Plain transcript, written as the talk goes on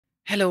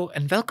Hello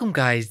and welcome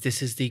guys,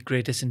 this is the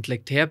greatest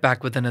intellect here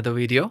back with another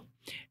video.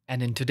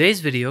 And in today's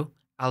video,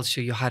 I'll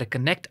show you how to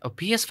connect a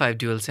PS5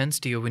 DualSense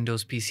to your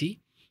Windows PC.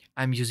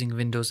 I'm using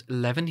Windows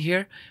 11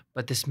 here,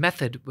 but this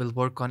method will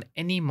work on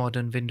any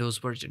modern Windows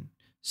version.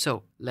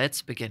 So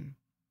let's begin.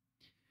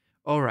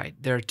 Alright,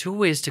 there are two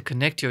ways to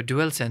connect your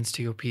DualSense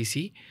to your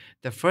PC.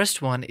 The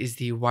first one is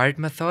the wired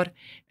method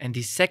and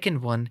the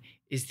second one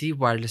is the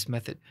wireless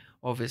method,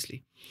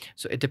 obviously.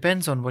 So it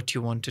depends on what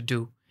you want to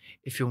do.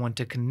 If you want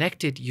to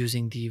connect it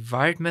using the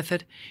wired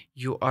method,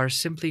 you are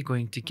simply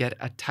going to get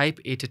a Type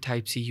A to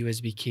Type C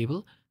USB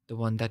cable, the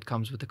one that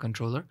comes with the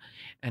controller,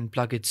 and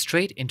plug it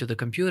straight into the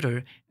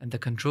computer and the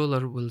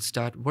controller will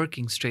start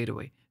working straight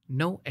away.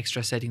 No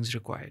extra settings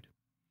required.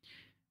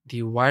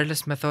 The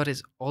wireless method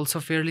is also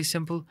fairly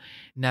simple.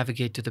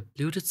 Navigate to the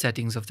Bluetooth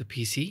settings of the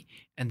PC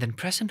and then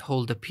press and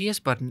hold the PS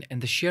button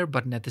and the share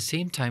button at the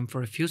same time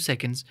for a few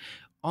seconds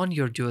on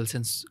your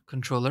DualSense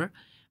controller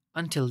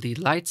until the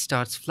light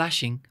starts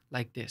flashing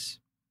like this.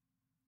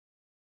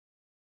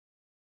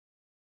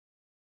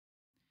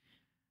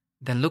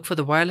 Then look for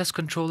the wireless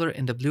controller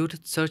in the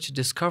Bluetooth search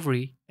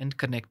discovery and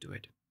connect to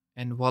it.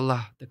 And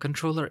voila, the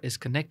controller is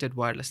connected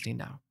wirelessly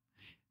now.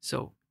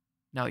 So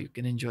now you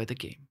can enjoy the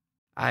game.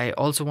 I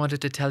also wanted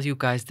to tell you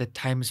guys that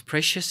time is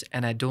precious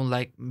and I don't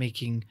like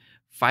making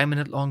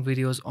 5-minute long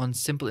videos on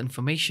simple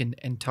information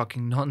and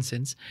talking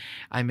nonsense.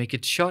 I make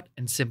it short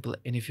and simple.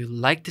 And if you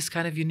like this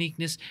kind of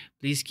uniqueness,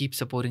 please keep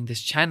supporting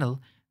this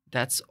channel.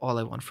 That's all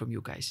I want from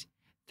you guys.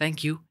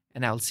 Thank you,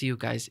 and I'll see you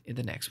guys in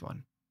the next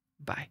one.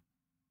 Bye.